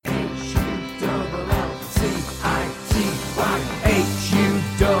That's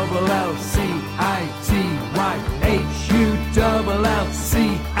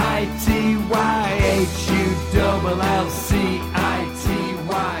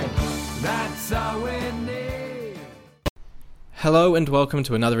all we need. Hello and welcome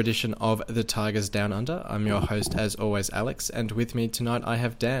to another edition of The Tigers Down Under. I'm your host, as always, Alex, and with me tonight I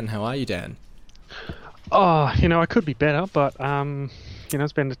have Dan. How are you, Dan? Oh, I could be better, but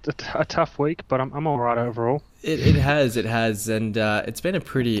it's been a tough week, but I'm all right overall. It has, and it's been a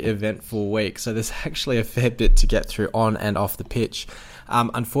pretty eventful week, so there's actually a fair bit to get through on and off the pitch.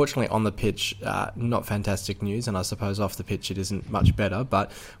 Unfortunately, on the pitch, not fantastic news, and I suppose off the pitch it isn't much better,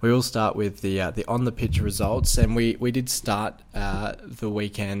 but we will start with the on-the-pitch results, and we did start the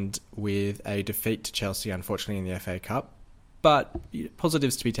weekend with a defeat to Chelsea, unfortunately, in the FA Cup. But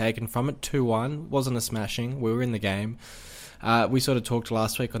positives to be taken from it. 2-1, wasn't a smashing. We were in the game. We sort of talked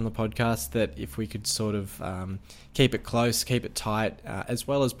last week on the podcast that if we could sort of keep it close, keep it tight, as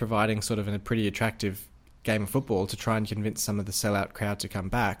well as providing sort of a pretty attractive game of football to try and convince some of the sellout crowd to come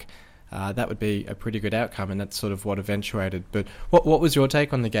back, that would be a pretty good outcome, and that's sort of what eventuated. But what was your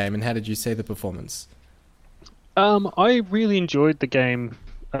take on the game, and how did you see the performance? I really enjoyed the game,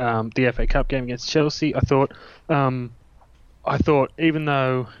 the FA Cup game against Chelsea. I thought even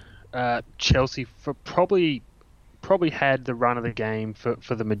though Chelsea probably had the run of the game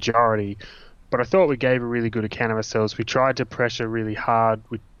for the majority, but I thought we gave a really good account of ourselves. We tried to pressure really hard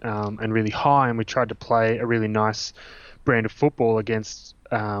and really high, and we tried to play a really nice brand of football against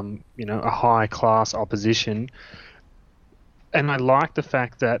a high-class opposition. And I liked the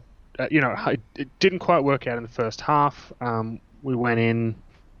fact that it didn't quite work out in the first half. We went in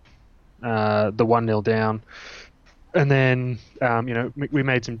the 1-0 down. And then,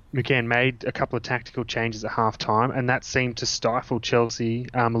 McCann made a couple of tactical changes at half-time, and that seemed to stifle Chelsea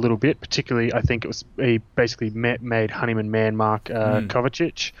a little bit. Particularly, I think he basically made Honeyman man-mark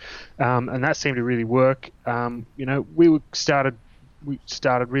Kovacic, and that seemed to really work. We started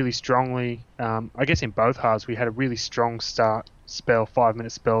really strongly. I guess in both halves, we had a really strong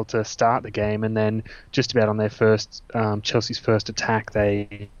 5-minute spell to start the game, and then just about on their Chelsea's first attack,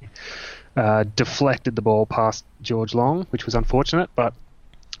 they deflected the ball past George Long, which was unfortunate. But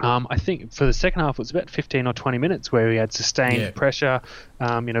I think for the second half, it was about 15 or 20 minutes where we had sustained pressure,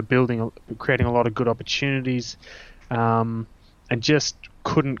 creating a lot of good opportunities, and just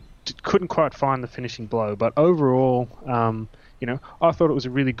couldn't quite find the finishing blow. But overall, I thought it was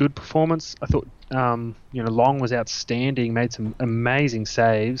a really good performance. I thought, Long was outstanding, made some amazing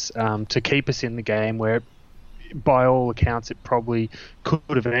saves to keep us in the game, where by all accounts, it probably could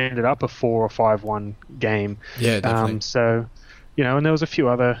have ended up a 4 or 5-1 game. Yeah, definitely. And there was a few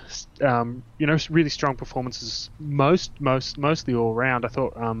other, really strong performances. Mostly all round. I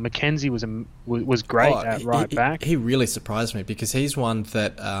thought Mackenzie was great at right back. He really surprised me, because he's one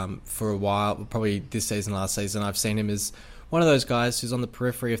that for a while, probably this season, last season, I've seen him as one of those guys who's on the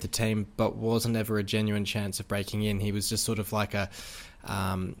periphery of the team, but wasn't ever a genuine chance of breaking in. He was just sort of like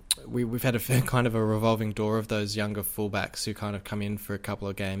we've had a kind of a revolving door of those younger fullbacks who kind of come in for a couple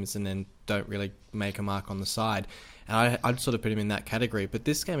of games and then don't really make a mark on the side. And I'd sort of put him in that category. But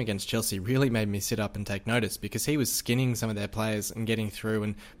this game against Chelsea really made me sit up and take notice, because he was skinning some of their players and getting through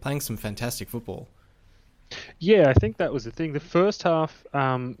and playing some fantastic football. Yeah, I think that was the thing. The first half,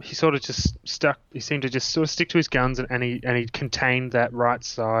 he sort of just stuck. He seemed to just sort of stick to his guns, and he contained that right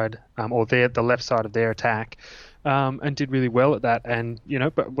side, or the left side of their attack, and did really well at that. And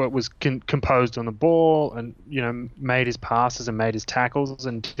but was composed on the ball, and made his passes and made his tackles,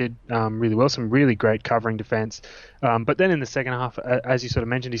 and did really well. Some really great covering defense. But then in the second half, as you sort of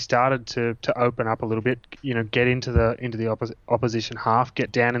mentioned, he started to open up a little bit. Get into the opposition half,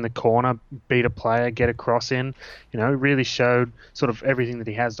 get down in the corner, beat a player, get a cross in. Really showed sort of everything that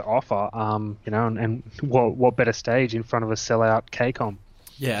he has to offer. And what better stage in front of a sellout KCOM.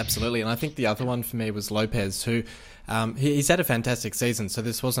 Yeah, absolutely. And I think the other one for me was Lopez, who he's had a fantastic season, so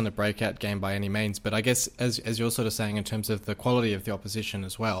this wasn't a breakout game by any means. But I guess, as you're sort of saying, in terms of the quality of the opposition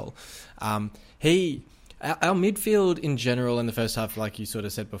as well, our midfield in general in the first half, like you sort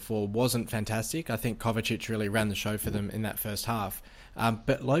of said before, wasn't fantastic. I think Kovacic really ran the show for them in that first half.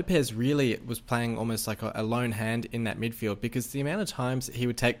 But Lopez really was playing almost like a lone hand in that midfield, because the amount of times he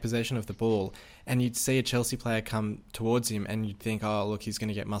would take possession of the ball and you'd see a Chelsea player come towards him and you'd think, oh, look, he's going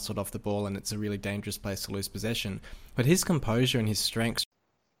to get muscled off the ball and it's a really dangerous place to lose possession. But his composure and his strength,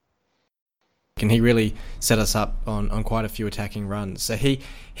 and he really set us up on quite a few attacking runs. So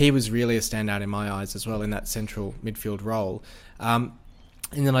he was really a standout in my eyes as well in that central midfield role.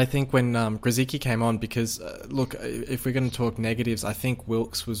 And then I think when Grzycki came on, because look, if we're going to talk negatives, I think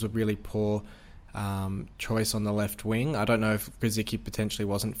Wilkes was a really poor choice on the left wing. I don't know if Grzycki potentially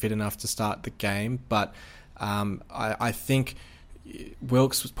wasn't fit enough to start the game, but I think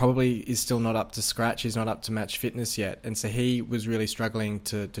Wilkes probably is still not up to scratch. He's not up to match fitness yet, and so he was really struggling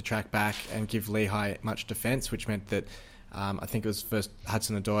to track back and give Lehigh much defence, which meant that I think it was first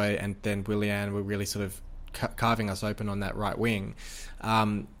Hudson-Odoi and then Willian were really sort of carving us open on that right wing.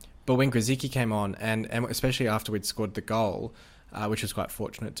 But when Grzycki came on, and especially after we'd scored the goal, which was quite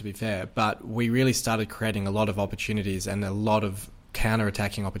fortunate to be fair, but we really started creating a lot of opportunities and a lot of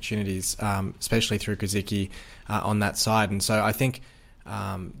counter-attacking opportunities, especially through Grzycki on that side. And so I think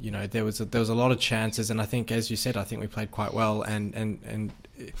there was a lot of chances, and I think, as you said, I think we played quite well. And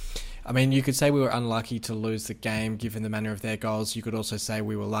I mean, you could say we were unlucky to lose the game given the manner of their goals. You could also say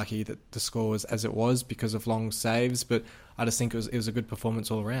we were lucky that the score was as it was because of long saves. But I just think it was a good performance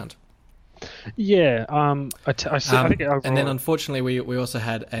all around. Yeah, I think overall... And then unfortunately we also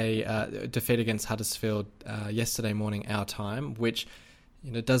had a defeat against Huddersfield yesterday morning our time, which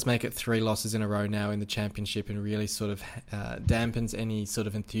does make it 3 losses in a row now in the championship, and really sort of dampens any sort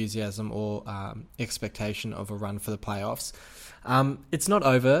of enthusiasm or expectation of a run for the playoffs. It's not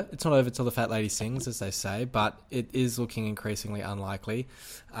over. It's not over till the fat lady sings, as they say, but it is looking increasingly unlikely.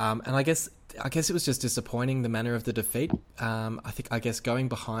 And I guess it was just disappointing, the manner of the defeat. I guess going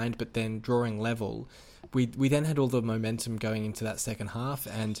behind but then drawing level, we then had all the momentum going into that second half,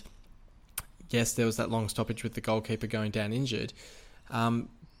 and yes, there was that long stoppage with the goalkeeper going down injured.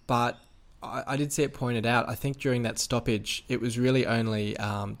 But I did see it pointed out, I think during that stoppage, it was really only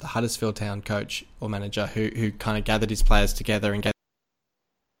the Huddersfield Town coach or manager who kind of gathered his players together and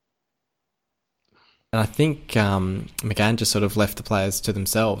I think McGann just sort of left the players to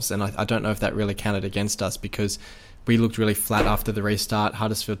themselves, and I don't know if that really counted against us, because we looked really flat after the restart.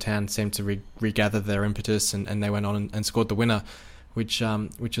 Huddersfield Town seemed to regather their impetus, and they went on and scored the winner, which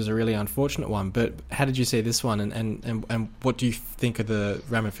was a really unfortunate one. But how did you see this one, and what do you think of the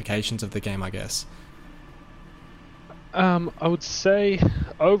ramifications of the game, I guess? I would say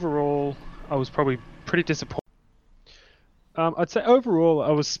overall I was probably pretty disappointed. I'd say overall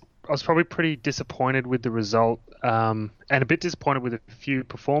I was probably pretty disappointed with the result, and a bit disappointed with a few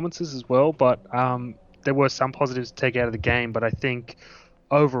performances as well, but there were some positives to take out of the game. But I think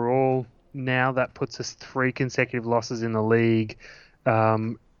overall now that puts us 3 consecutive losses in the league,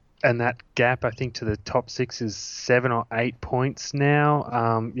 and that gap, I think, to the top 6 is 7 or 8 points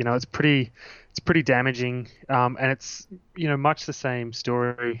now. It's pretty damaging, and it's much the same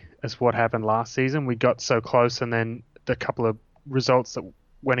story as what happened last season. We got so close, and then the couple of results that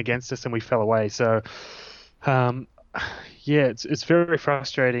went against us and we fell away. So it's very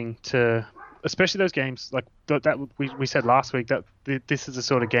frustrating to, especially those games like that we said last week, that this is the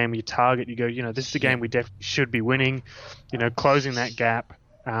sort of game you target. You go, this is the game we definitely should be winning, closing that gap,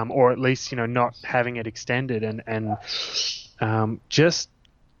 or at least not having it extended, and just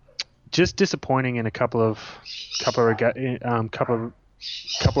disappointing in a couple of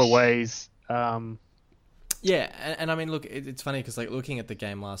ways. Yeah, and I mean, look, it's funny because looking at the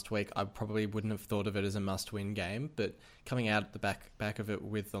game last week, I probably wouldn't have thought of it as a must-win game, but coming out at the back of it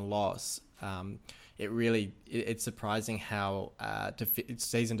with the loss, it's surprising how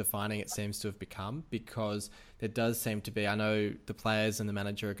season-defining it seems to have become, because there does seem to be, I know the players and the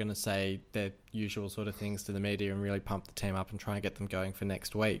manager are going to say their usual sort of things to the media and really pump the team up and try and get them going for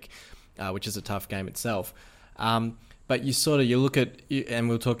next week, which is a tough game itself. But you look at, and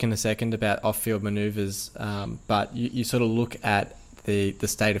we'll talk in a second about off-field manoeuvres, but you sort of look at the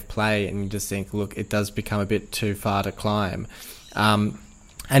state of play and you just think, look, it does become a bit too far to climb.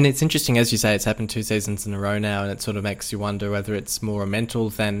 And it's interesting, as you say, it's happened 2 seasons in a row now, and it sort of makes you wonder whether it's more a mental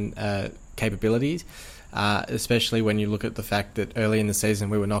than capabilities, especially when you look at the fact that early in the season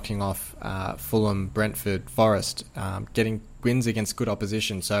we were knocking off Fulham, Brentford, Forest, getting wins against good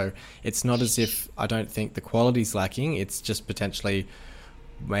opposition. So it's not as if I don't think the quality's lacking. It's just potentially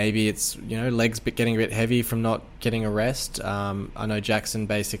maybe it's legs getting a bit heavy from not getting a rest. I know Jackson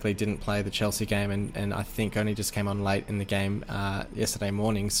basically didn't play the Chelsea game, and I think only just came on late in the game yesterday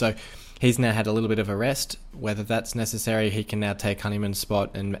morning. So he's now had a little bit of a rest. Whether that's necessary, he can now take Honeyman's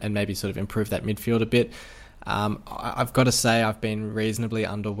spot and maybe sort of improve that midfield a bit. I've got to say I've been reasonably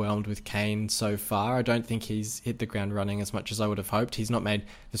underwhelmed with Kane so far. I don't think he's hit the ground running as much as I would have hoped. He's not made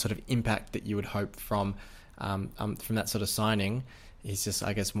the sort of impact that you would hope from that sort of signing. He's just,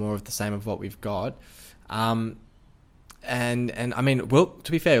 I guess, more of the same of what we've got. And I mean,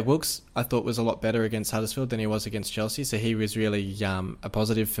 to be fair, Wilkes I thought was a lot better against Huddersfield than he was against Chelsea, so he was really a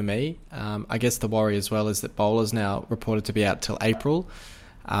positive for me. I guess the worry as well is that Bowler's now reported to be out till April.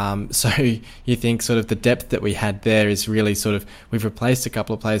 So you think sort of the depth that we had there is really sort of, we've replaced a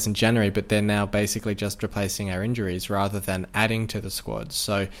couple of players in January, but they're now basically just replacing our injuries rather than adding to the squad.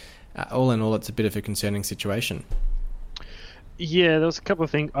 So all in all, it's a bit of a concerning situation. Yeah, there was a couple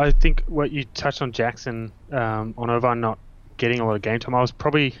of things. I think what you touched on Jackson, on Irvine not getting a lot of game time, I was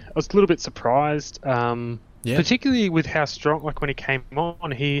a little bit surprised, particularly with how strong, like when he came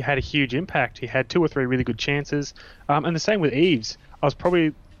on, he had a huge impact. He had 2 or 3 really good chances. And the same with Eves. I was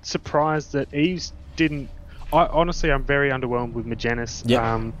probably surprised that Eves didn't. Honestly, I'm very underwhelmed with Magennis.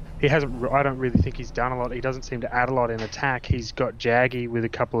 Yep. He hasn't. I don't really think he's done a lot. He doesn't seem to add a lot in attack. He's got Jaggy with a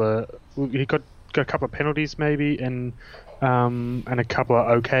couple of. He got a couple of penalties maybe, and a couple of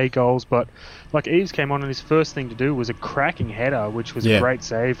okay goals. But like Eves came on, and his first thing to do was a cracking header, which was a great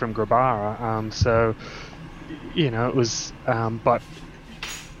save from Grabara. So it was. But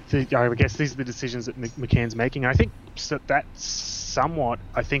I guess these are the decisions that McCann's making. I think that somewhat,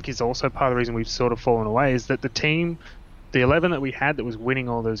 I think, is also part of the reason we've sort of fallen away, is that the team, the 11 that we had that was winning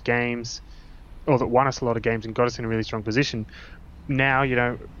all those games, or that won us a lot of games and got us in a really strong position,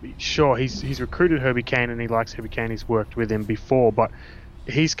 now, sure, he's recruited Herbie Kane and he likes Herbie Kane, he's worked with him before, but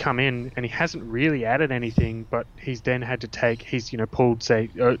he's come in and he hasn't really added anything, but he's then had to pulled, say,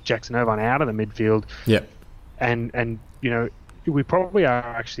 Jackson Irvine out of the midfield. Yep. And we probably are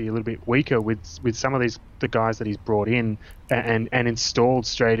actually a little bit weaker with some of the guys that he's brought in and installed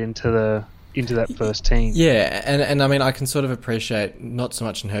straight into that first team. Yeah, and I mean, I can sort of appreciate, not so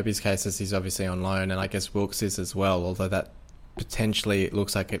much in Herbie's case, as he's obviously on loan, and I guess Wilkes is as well, although that potentially it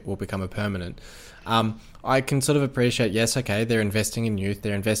looks like it will become a permanent. I can sort of appreciate, yes, okay, they're investing in youth,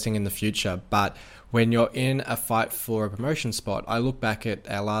 they're investing in the future, but when you're in a fight for a promotion spot, I look back at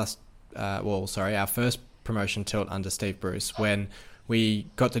our first promotion tilt under Steve Bruce, when we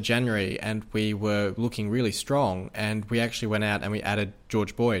got to January and we were looking really strong, and we actually went out and we added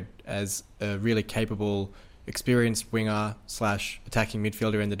George Boyd as a really capable, experienced winger / attacking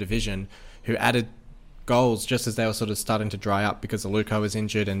midfielder in the division, who added goals just as they were sort of starting to dry up because Aluko was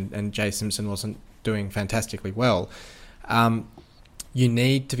injured and Jay Simpson wasn't doing fantastically well. You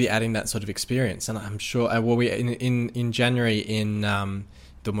need to be adding that sort of experience, and I'm sure in January in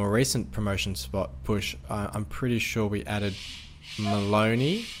the more recent promotion spot push, I'm pretty sure we added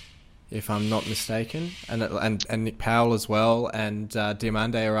Maloney, if I'm not mistaken, and Nick Powell as well, and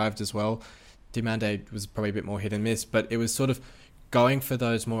Diamande arrived as well. Diamande was probably a bit more hit and miss, but it was sort of going for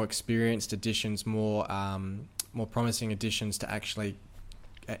those more experienced additions, more promising additions to actually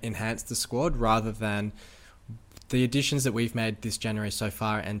enhance the squad, rather than the additions that we've made this January so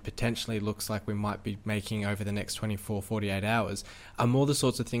far, and potentially looks like we might be making over the next 24, 48 hours, are more the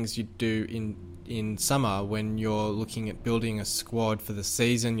sorts of things you do in summer when you're looking at building a squad for the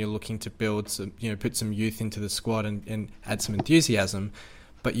season. You're looking to build some, put some youth into the squad and add some enthusiasm,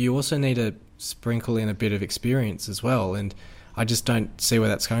 but you also need to sprinkle in a bit of experience as well. And I just don't see where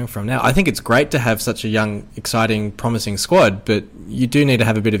that's coming from now. I think it's great to have such a young, exciting, promising squad, but you do need to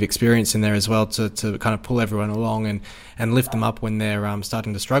have a bit of experience in there as well to kind of pull everyone along and lift them up when they're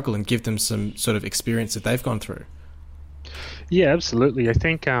starting to struggle, and give them some sort of experience that they've gone through. Yeah, absolutely. I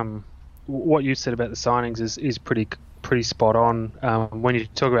think what you said about the signings is pretty spot on. When you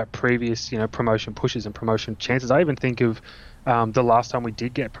talk about previous, promotion pushes and promotion chances, I even think of the last time we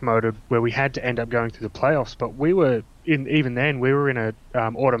did get promoted, where we had to end up going through the playoffs, but we were even then we were in a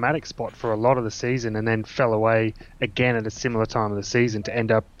automatic spot for a lot of the season, and then fell away again at a similar time of the season to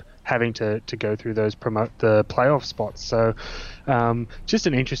end up having to go through the playoff spots. So just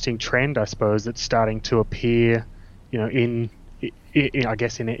an interesting trend, I suppose, that's starting to appear, in I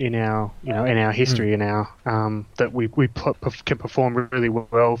guess in our history, in our that we can perform really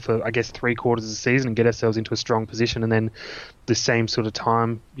well for, I guess, 3/4 of the season and get ourselves into a strong position, and then the same sort of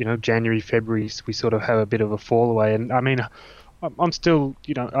time, January, February, we sort of have a bit of a fall away. And I mean, I'm still,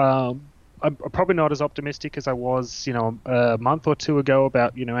 I'm probably not as optimistic as I was, a month or two ago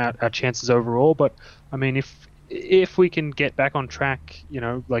about, our chances overall. But I mean, if we can get back on track,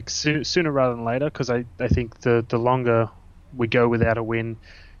 like sooner rather than later, because I think the longer we go without a win,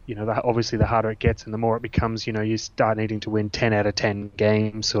 obviously the harder it gets, and the more it becomes, you start needing to win 10 out of 10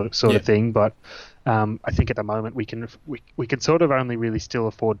 games sort of thing. But I think at the moment we can sort of only really still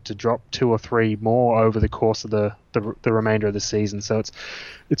afford to drop 2 or 3 more over the course of the remainder of the season. So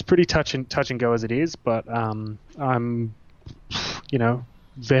it's pretty touch and go as it is. But I'm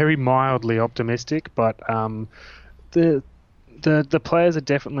very mildly optimistic. But the players are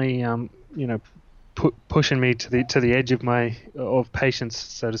definitely pushing me to the edge of patience,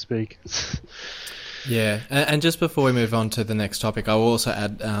 so to speak. Yeah, and just before we move on to the next topic, I will also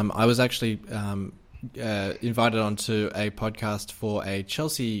add, I was actually invited onto a podcast for a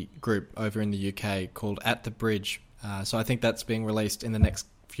Chelsea group over in the UK called At the Bridge. So I think that's being released in the next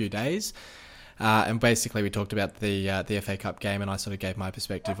few days. And basically we talked about the FA Cup game, and I sort of gave my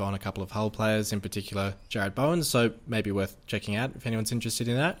perspective on a couple of Hull players, in particular Jarrod Bowen, so maybe worth checking out if anyone's interested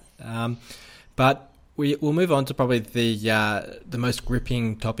in that. But we'll move on to probably the most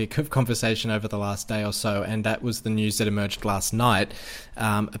gripping topic of conversation over the last day or so, and that was the news that emerged last night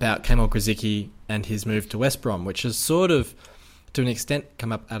about Kamil Grzycki and his move to West Brom, which has sort of, to an extent,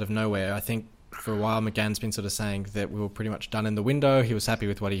 come up out of nowhere. I think for a while McGann's been sort of saying that we were pretty much done in the window. He was happy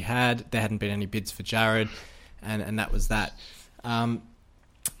with what he had. There hadn't been any bids for Jarrod, and that was that.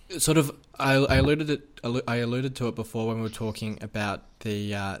 Sort of, I alluded to it before when we were talking about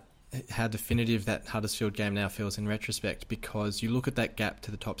the how definitive that Huddersfield game now feels in retrospect, because you look at that gap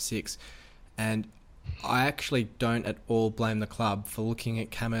to the top six, and I actually don't at all blame the club for looking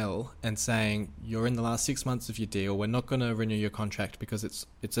at Kamil and saying, you're in the last 6 months of your deal, we're not going to renew your contract because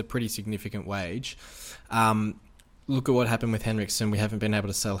it's a pretty significant wage. Look at what happened with Henriksen. We haven't been able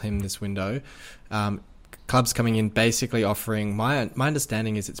to sell him this window. Clubs coming in basically offering, my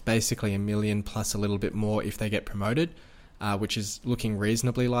understanding is it's basically $1 million plus a little bit more if they get promoted, which is looking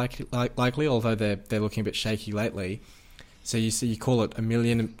reasonably likely, although they're looking a bit shaky lately. So you call it $1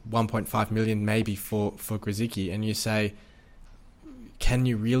 million, 1.5 million maybe for Grzycki, and you say, can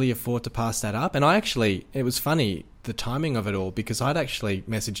you really afford to pass that up? And it was funny, the timing of it all, because I'd actually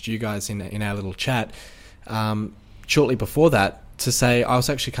messaged you guys in our little chat shortly before that to say I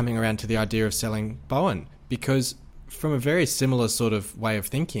was actually coming around to the idea of selling Bowen, because from a very similar sort of way of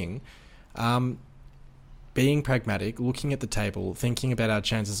thinking, being pragmatic, looking at the table, thinking about our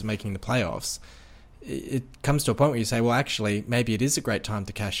chances of making the playoffs, it comes to a point where you say, well, actually, maybe it is a great time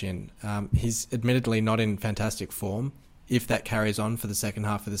to cash in. He's admittedly not in fantastic form. If that carries on for the second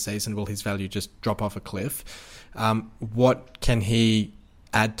half of the season, will his value just drop off a cliff? What can he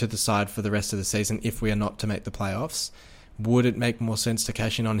add to the side for the rest of the season if we are not to make the playoffs? Would it make more sense to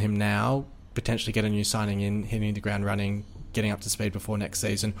cash in on him now, potentially get a new signing in, hitting the ground running, getting up to speed before next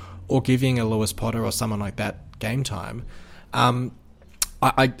season, or giving a Lewis Potter or someone like that game time?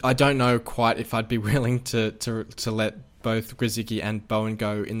 I don't know quite if I'd be willing to let both Grzycki and Bowen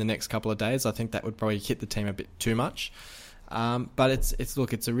go in the next couple of days. I think that would probably hit the team a bit too much. But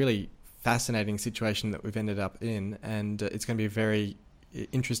it's a really fascinating situation that we've ended up in, and it's going to be a very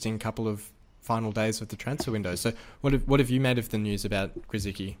interesting couple of final days of the transfer window. So what have you made of the news about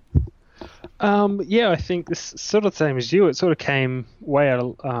Grzycki? I think this sort of same as you. It sort of came way out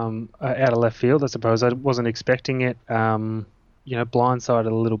of left field, I suppose. I wasn't expecting it.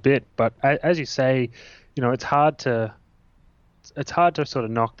 Blindsided a little bit, but as you say, it's hard to sort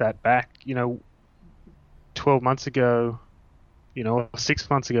of knock that back. 12 months ago, or 6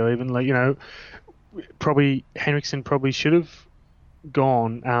 months ago, even probably Henriksen probably should have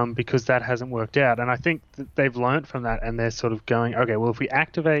gone because that hasn't worked out, and I think that they've learned from that, and they're sort of going, okay, well, if we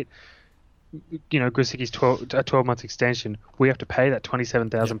activate Grzycki's 12-month extension, we have to pay that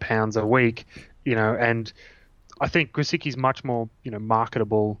 £27,000 a week, and I think Grzycki's much more,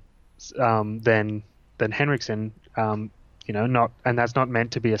 marketable than Henriksen. Not, and that's not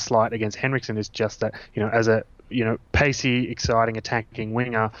meant to be a slight against Henriksen. It's just that, as a pacey, exciting, attacking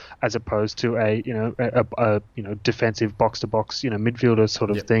winger, as opposed to a defensive box to box, midfielder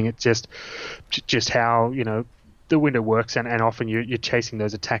sort of thing. It's just how the window works, and often you're chasing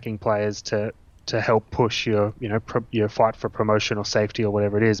those attacking players to help push your your fight for promotion or safety or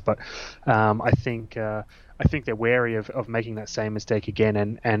whatever it is. But I think they're wary of making that same mistake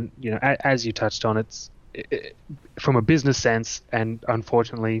again. And as you touched on, it's from a business sense, and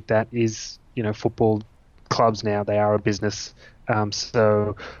unfortunately that is football clubs now, they are a business.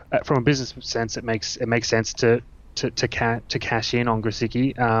 So from a business sense, it makes sense to cash in on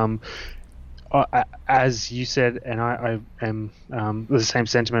Grzycki. As you said, and I am with the same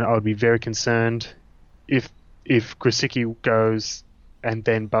sentiment, I would be very concerned if Grzycki goes and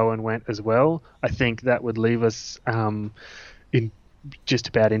then Bowen went as well. I think that would leave us in just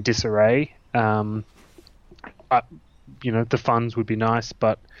about in disarray. The funds would be nice,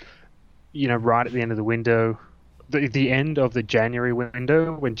 but right at the end of the window, the end of the January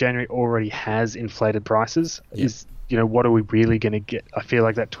window, when January already has inflated prices, is what are we really going to get? I feel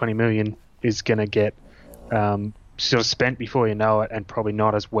like that 20 million is going to get sort of spent before you know it, and probably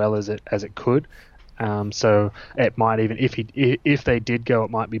not as well as it could. So it might even, if they did go,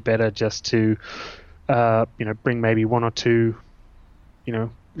 it might be better just to bring maybe one or two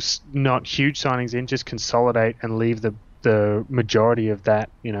not huge signings in, just consolidate and leave the majority of that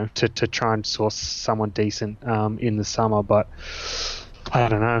to try and source someone decent in the summer. But I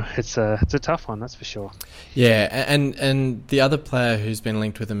don't know. It's a tough one, that's for sure. Yeah, and the other player who's been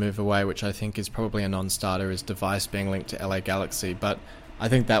linked with a move away, which I think is probably a non-starter, is Device being linked to LA Galaxy. But I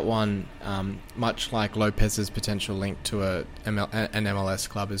think that one, much like Lopez's potential link to an MLS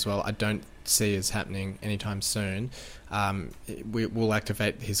club as well, I don't see as happening anytime soon. We'll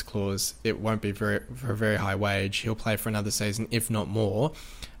activate his clause. It won't be for a very high wage. He'll play for another season, if not more.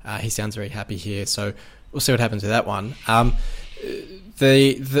 He sounds very happy here, so we'll see what happens with that one.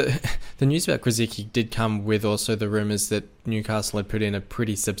 The news about Grzycki did come with also the rumours that Newcastle had put in a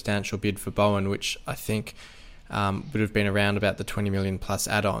pretty substantial bid for Bowen, which I think would have been around about the 20 million plus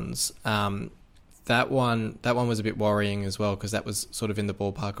add-ons. That one was a bit worrying as well, because that was sort of in the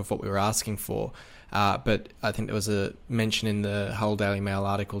ballpark of what we were asking for. But I think there was a mention in the Hull Daily Mail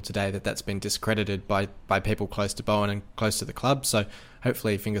article today that that's been discredited by people close to Bowen and close to the club. So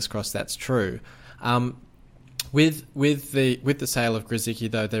hopefully, fingers crossed, that's true. With the sale of Grzycki,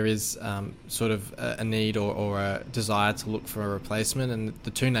 though, there is sort of a need or a desire to look for a replacement, and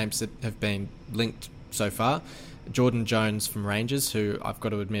the two names that have been linked so far, Jordan Jones from Rangers, who I've got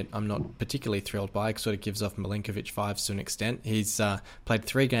to admit I'm not particularly thrilled by, sort of gives off Milinkovic vibes to an extent. He's played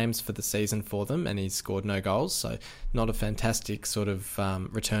 3 games for the season for them, and he's scored no goals, so not a fantastic sort of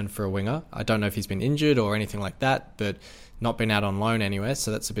return for a winger. I don't know if he's been injured or anything like that, but not been out on loan anywhere,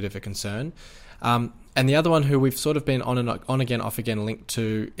 so that's a bit of a concern. And the other one who we've sort of been on again, off again linked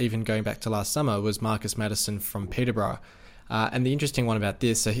to, even going back to last summer, was Marcus Maddison from Peterborough. And the interesting one about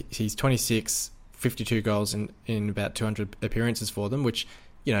this, so he's 26, 52 goals in about 200 appearances for them, which,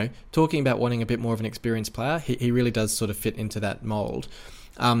 you know, talking about wanting a bit more of an experienced player, he really does sort of fit into that mould.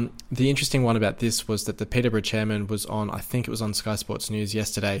 The interesting one about this was that the Peterborough chairman was on, I think it was on Sky Sports News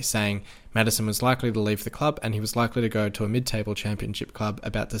yesterday, saying Maddison was likely to leave the club and he was likely to go to a mid-table championship club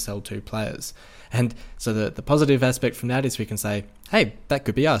about to sell 2 players. And so the positive aspect from that is we can say, hey, that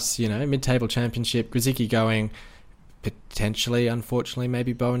could be us, you know, mid-table championship, Grzycki going, potentially, unfortunately,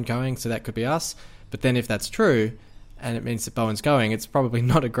 maybe Bowen going, so that could be us. But then if that's true, and it means that Bowen's going, it's probably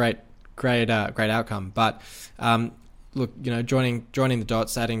not a great outcome. But look, you know, joining the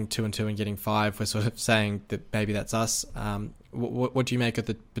dots, adding 2 and 2 and getting 5, we're sort of saying that maybe that's us. What do you make of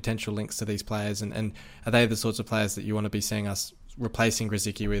the potential links to these players, and are they the sorts of players that you want to be seeing us replacing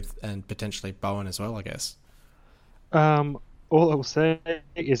Grzycki with, and potentially Bowen as well, I guess? All I will say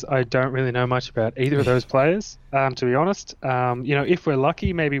is I don't really know much about either of those players, to be honest. You know, if we're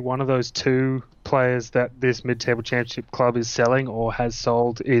lucky, maybe one of those 2 players that this mid-table championship club is selling or has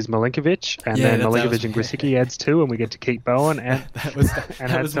sold is Milinkovic, and then Milinkovic and Grzycki adds 2, and we get to keep Bowen and that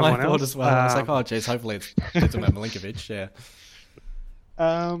was my thought as well. I was like, oh, geez, hopefully it's about Milinkovic, yeah.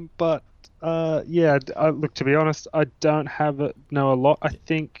 Look, to be honest, I don't know a lot. I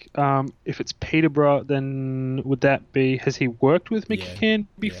think if it's Peterborough, then would that be? Has he worked with McCann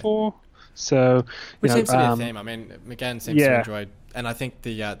before? Yeah. So, which seems to be a theme. I mean, McCann seems to enjoy, and I think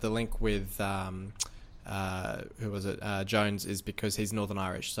the link with who was it? Jones is because he's Northern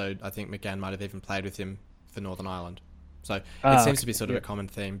Irish. So I think McCann might have even played with him for Northern Ireland. So it seems to be sort of a common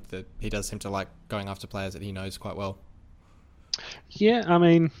theme that he does seem to like going after players that he knows quite well. Yeah, I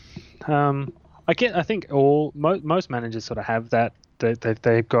mean, I think most managers sort of have that.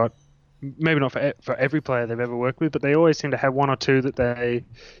 They've got, maybe not for every player they've ever worked with, but they always seem to have 1 or 2 that they,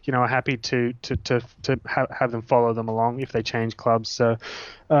 you know, are happy to have them follow them along if they change clubs. So,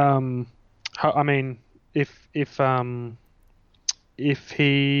 I mean, if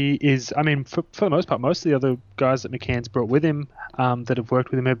he is, I mean, for the most part, most of the other guys that McCann's brought with him that have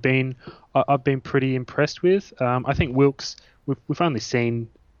worked with him I've been pretty impressed with. I think Wilkes, we've only seen,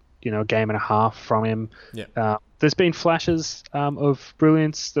 you know, a game and a half from him. Yeah. There's been flashes of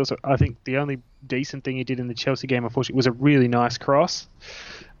brilliance. I think the only decent thing he did in the Chelsea game, unfortunately, was a really nice cross.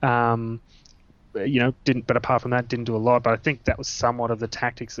 You know, but apart from that, didn't do a lot. But I think that was somewhat of the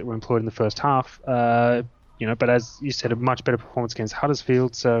tactics that were employed in the first half. You know, but as you said, a much better performance against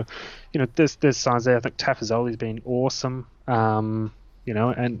Huddersfield. So, you know, there's signs there. I think Tafazoli's been awesome. You know,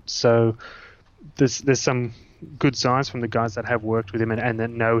 and so there's some good signs from the guys that have worked with him and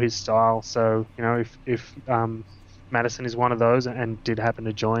that know his style. So, you know, if Maddison is one of those and did happen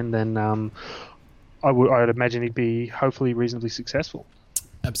to join, then I would imagine he'd be hopefully reasonably successful.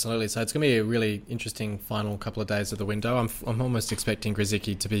 Absolutely. So it's going to be a really interesting final couple of days of the window. I'm almost expecting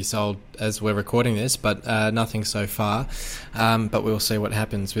Grzycki to be sold as we're recording this, but nothing so far. But we'll see what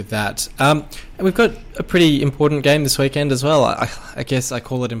happens with that. And we've got a pretty important game this weekend as well. I guess I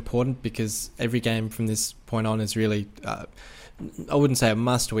call it important because every game from this point on is really, I wouldn't say a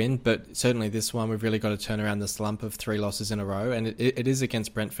must win, but certainly this one we've really got to turn around the slump of 3 losses in a row. And it is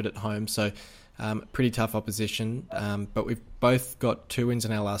against Brentford at home. So Pretty tough opposition, but we've both got 2 wins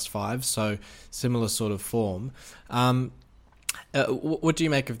in our last 5, so similar sort of form. What do you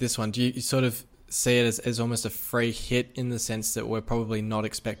make of this one? Do you sort of see it as almost a free hit in the sense that we're probably not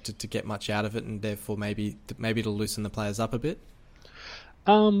expected to get much out of it, and therefore maybe to loosen the players up a bit?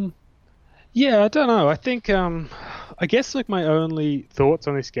 Yeah, I don't know. I think I guess like my only thoughts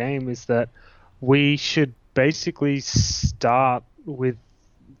on this game is that we should basically start with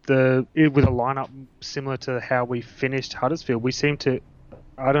a lineup similar to how we finished Huddersfield. We seem to,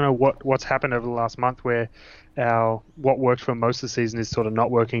 I don't know what's happened over the last month where what worked for most of the season is sort of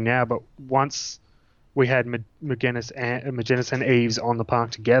not working now. But once we had Magennis and Eves on the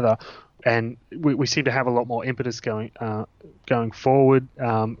park together, and we seem to have a lot more impetus going forward,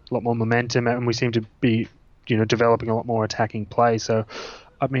 a lot more momentum, and we seem to be developing a lot more attacking play. So,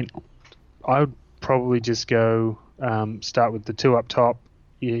 I mean, I would probably just go start with the 2 up top.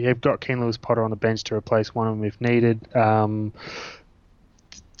 You've got Keane Lewis-Potter on the bench to replace one of them if needed.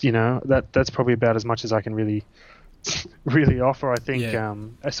 That's probably about as much as I can really offer. I think,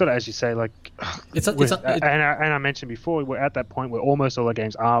 sort of as you say, like, and I mentioned before, we're at that point where almost all our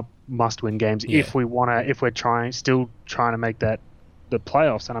games are must-win games if we're still trying to make the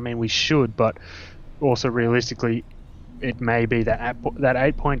playoffs. And I mean, we should, but also realistically, it may be that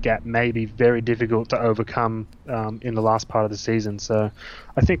 8-point gap may be very difficult to overcome in the last part of the season. So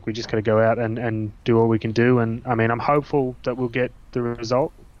I think we just got to go out and do all we can do. And I mean, I'm hopeful that we'll get the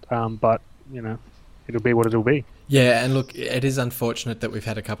result, but it'll be what it'll be. Yeah, and look, it is unfortunate that we've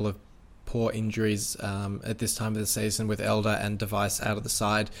had a couple of poor injuries at this time of the season with Elder and Device out of the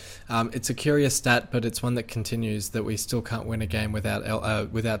side. It's a curious stat, but it's one that continues, that we still can't win a game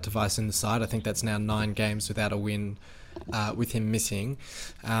without Device in the side. I think that's now 9 games without a win with him missing.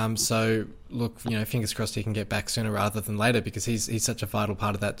 So look, fingers crossed he can get back sooner rather than later, because he's such a vital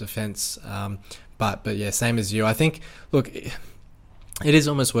part of that defence. But yeah, same as you. I think, look, it is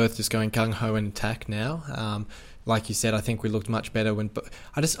almost worth just going gung-ho and attack now. Like you said, I think we looked much better when...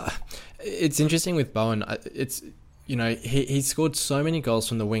 It's interesting with Bowen. He scored so many goals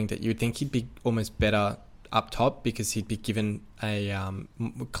from the wing that you'd think he'd be almost better up top, because he'd be given a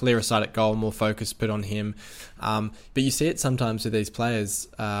clearer sight at goal, more focus put on him. But you see it sometimes with these players.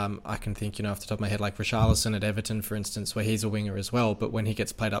 I can think, off the top of my head, like Richarlison at Everton, for instance, where he's a winger as well, but when he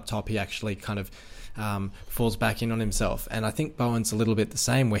gets played up top, he actually kind of falls back in on himself. And I think Bowen's a little bit the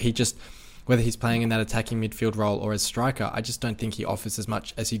same, where he just... whether he's playing in that attacking midfield role or as striker, I just don't think he offers as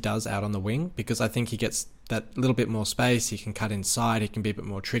much as he does out on the wing, because I think he gets that little bit more space, he can cut inside, he can be a bit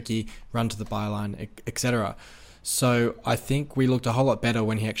more tricky, run to the byline, etc. So I think we looked a whole lot better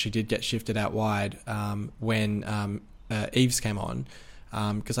when he actually did get shifted out wide when Eves came on,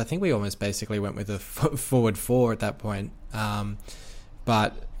 because I think we almost basically went with a forward 4 at that point.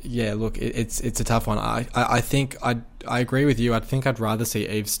 But yeah, look, it's a tough one. I think I agree with you. I think I'd rather see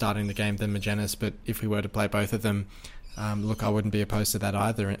Eves starting the game than Magennis, but if we were to play both of them, look, I wouldn't be opposed to that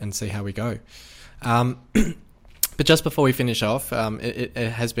either, and see how we go. But just before we finish off, it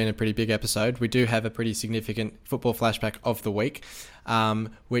has been a pretty big episode. We do have a pretty significant football flashback of the week,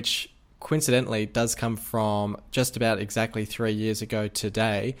 which coincidentally does come from just about exactly 3 years ago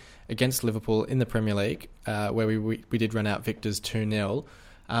today against Liverpool in the Premier League, where we did run out victors 2-0.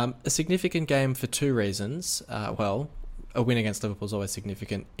 A significant game for 2 reasons. A win against Liverpool is always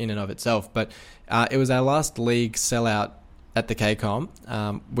significant in and of itself, but it was our last league sellout at the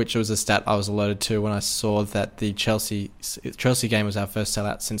KCOM, which was a stat I was alerted to when I saw that the Chelsea game was our first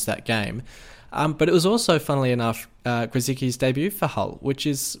sellout since that game. But it was also, funnily enough, Grzycki's debut for Hull, which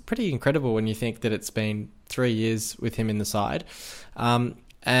is pretty incredible when you think that it's been 3 years with him in the side.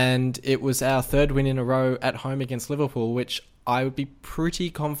 And it was our 3rd win in a row at home against Liverpool, which I would be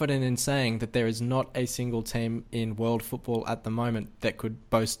pretty confident in saying that there is not a single team in world football at the moment that could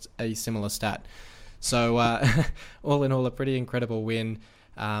boast a similar stat. So all in all, a pretty incredible win.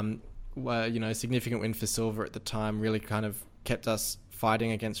 Significant win for Silver at the time, really kind of kept us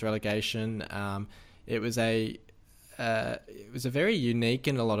fighting against relegation. It was a very unique,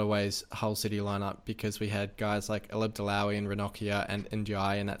 in a lot of ways, Hull City lineup, because we had guys like El Abdellaoui and Ranocchia and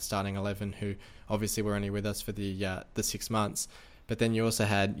Ndiaye in that starting 11, who obviously were only with us for the 6 months. But then you also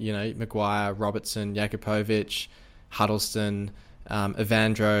had, Maguire, Robertson, Jakupovic, Huddleston,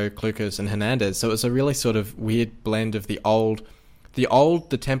 Evandro, Klukas and Hernandez. So it was a really sort of weird blend of the old,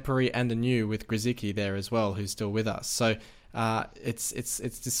 the temporary and the new, with Grzycki there as well, who's still with us. So it's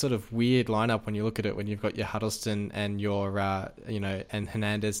this sort of weird lineup when you look at it, when you've got your Huddleston and your and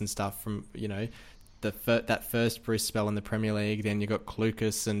Hernandez and stuff from that first Bruce spell in the Premier League. Then you got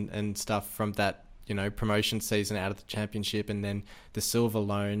Klukas and stuff from that promotion season out of the championship, and then the silver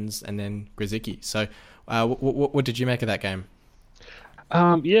loans, and then Grzycki. So what did you make of that game?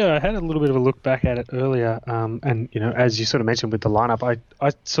 Yeah, I had a little bit of a look back at it earlier, and as you sort of mentioned with the lineup,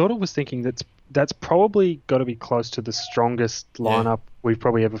 I sort of was thinking that's probably got to be close to the strongest lineup we've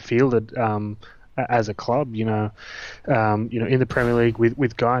probably ever fielded as a club. In the Premier League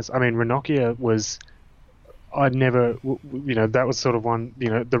with guys. I mean, Ranocchia was. I'd never, that was sort of one.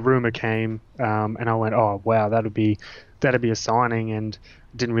 The rumor came, and I went, oh wow, that'd be a signing, and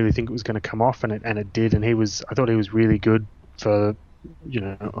didn't really think it was going to come off, and it did, and I thought he was really good for.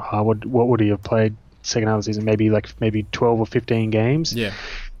 What would he have played second half of the season? Maybe 12 or 15 games. Yeah,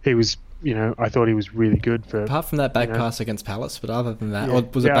 he was. I thought he was really good for. Apart from that back pass against Palace, but other than that, or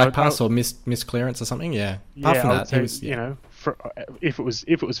was it back pass or missed clearance or something? Yeah. Apart from that, he was. If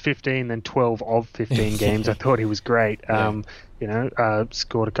it was 15, then 12 of 15 games, I thought he was great.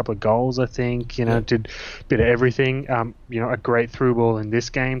 Scored a couple of goals, I think. Did a bit of everything. A great through ball in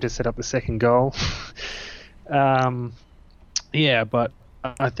this game to set up the second goal. But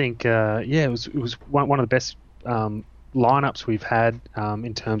I think it was one of the best lineups we've had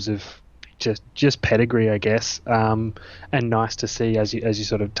in terms of just pedigree, I guess, and nice to see as you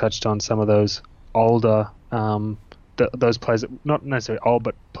sort of touched on some of those older those players that not necessarily old,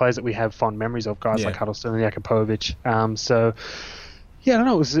 but players that we have fond memories of, guys like Huddlestone and Jakupovic. I don't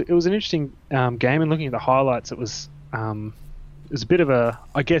know. It was an interesting game, and looking at the highlights, it was a bit of a,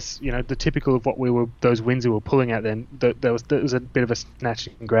 I guess, the typical of those wins we were pulling at. Then there was a bit of a snatch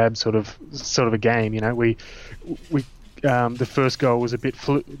and grab sort of a game. We the first goal was a bit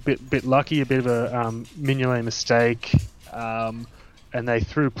lucky, a bit of a Mignolet mistake, and they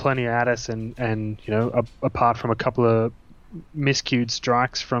threw plenty at us. And apart from a couple of miscued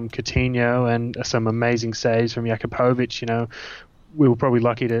strikes from Coutinho and some amazing saves from Jakupovic, we were probably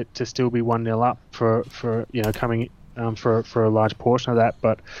lucky to still be 1-0 up for coming. For a large portion of that,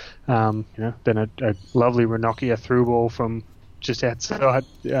 but then a lovely Ranocchia through ball from just outside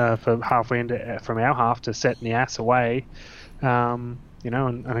for halfway into from our half to set Niasse away, and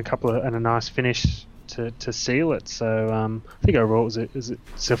a nice finish to seal it. So I think overall it's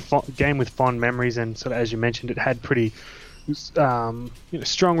a game with fond memories, and sort of as you mentioned, it had pretty strong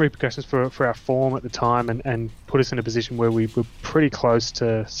repercussions for our form at the time, and put us in a position where we were pretty close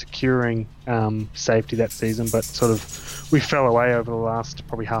to securing safety that season, but sort of we fell away over the last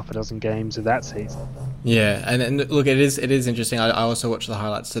probably half a dozen games of that season. Yeah, and look, it is interesting. I also watched the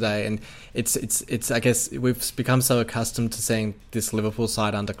highlights today, and it's I guess we've become so accustomed to seeing this Liverpool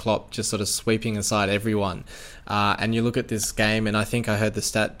side under Klopp just sort of sweeping aside everyone, and you look at this game, and I think I heard the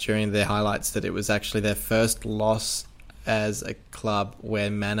stat during the highlights that it was actually their first loss as a club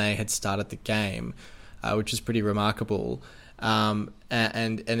where Mane had started the game, which is pretty remarkable. And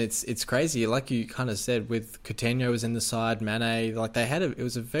it's crazy, like you kind of said, with Coutinho was in the side, Mane, like it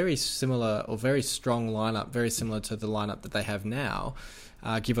was a very similar or very strong lineup, very similar to the lineup that they have now,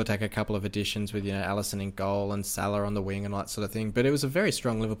 give or take a couple of additions with Alisson in goal and Salah on the wing and all that sort of thing. But it was a very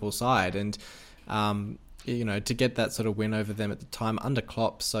strong Liverpool side, and to get that sort of win over them at the time under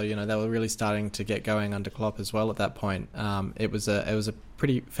Klopp, so they were really starting to get going under Klopp as well at that point. It was a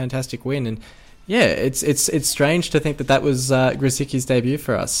pretty fantastic win, and it's strange to think that was Grzycki's debut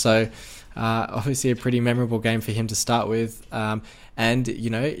for us. So obviously a pretty memorable game for him to start with, and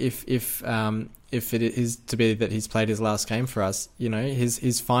if it is to be that he's played his last game for us,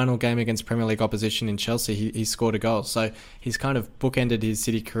 his final game against Premier League opposition in Chelsea, he scored a goal. So he's kind of bookended his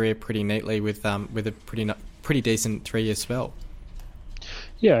City career pretty neatly with a pretty decent 3-year spell.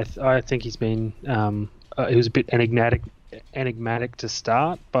 Yeah, I think he's been he was a bit enigmatic to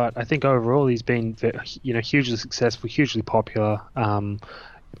start, but I think overall he's been hugely successful, hugely popular.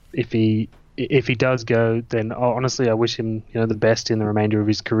 If he does go, then honestly, I wish him the best in the remainder of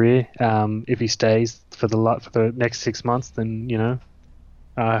his career. If he stays for the next 6 months, then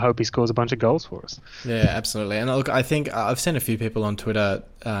I hope he scores a bunch of goals for us. Yeah, absolutely. And look, I think I've seen a few people on Twitter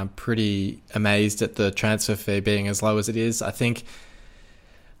pretty amazed at the transfer fee being as low as it is. I think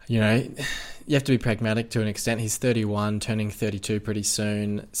you have to be pragmatic to an extent. He's 31, turning 32 pretty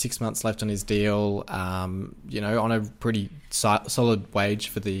soon. 6 months left on his deal. On a pretty solid wage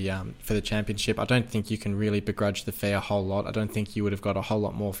for the championship. I don't think you can really begrudge the fee a whole lot. I don't think you would have got a whole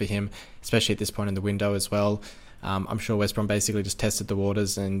lot more for him, especially at this point in the window as well. I'm sure West Brom basically just tested the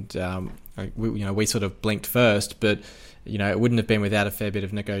waters, and we sort of blinked first, but it wouldn't have been without a fair bit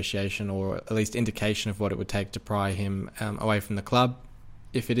of negotiation, or at least indication of what it would take to pry him away from the club.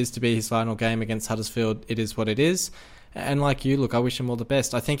 If it is to be his final game against Huddersfield, it is what it is. And like you, look, I wish him all the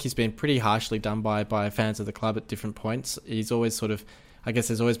best. I think he's been pretty harshly done by fans of the club at different points. He's always sort of I guess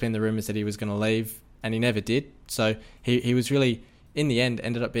there's always been the rumours that he was going to leave, and he never did. So he was really, in the end,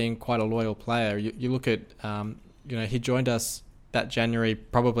 ended up being quite a loyal player. You look at, he joined us that January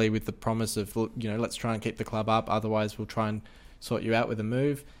probably with the promise of, let's try and keep the club up, otherwise we'll try and sort you out with a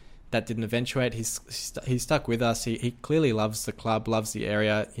move. That didn't eventuate. He's stuck with us. He clearly loves the club, loves the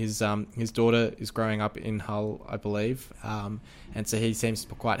area. His daughter is growing up in Hull, I believe, and so he seems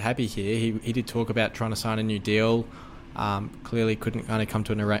quite happy here. He did talk about trying to sign a new deal. Clearly couldn't kind of come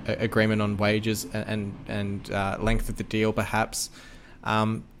to an agreement on wages and length of the deal, perhaps.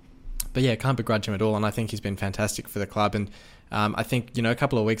 But yeah, can't begrudge him at all, and I think he's been fantastic for the club. And I think, a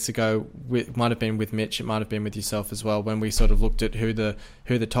couple of weeks ago, it might have been with Mitch, it might have been with yourself as well, when we sort of looked at who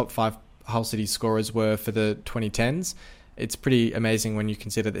the top 5 Hull City scorers were for the 2010s. It's pretty amazing when you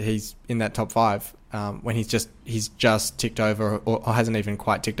consider that he's in that top 5 when he's just ticked over or hasn't even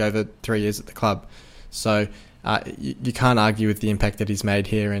quite ticked over 3 years at the club. So you can't argue with the impact that he's made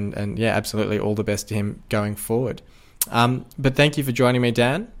here, and yeah, absolutely all the best to him going forward. But thank you for joining me,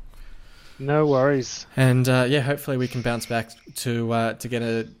 Dan. No worries. And hopefully we can bounce back to get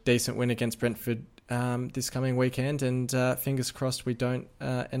a decent win against Brentford this coming weekend. And fingers crossed we don't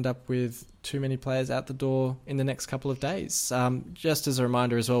end up with too many players out the door in the next couple of days. Just as a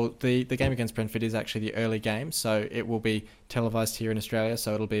reminder as well, the game against Brentford is actually the early game, so it will be televised here in Australia.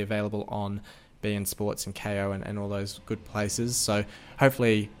 So it'll be available on beIN Sports and KO and all those good places. So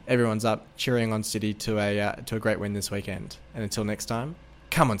hopefully everyone's up cheering on City to a great win this weekend. And until next time,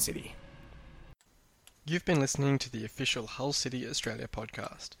 come on City. You've been listening to the official Hull City Australia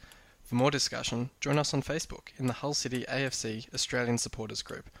podcast. For more discussion, join us on Facebook in the Hull City AFC Australian Supporters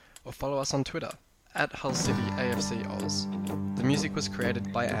Group, or follow us on Twitter at Hull City AFC Oz. The music was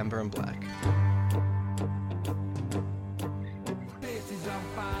created by Amber and Black. This is on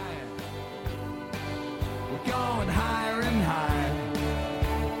fire. We're going higher and higher.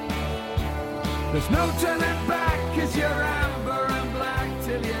 There's no turning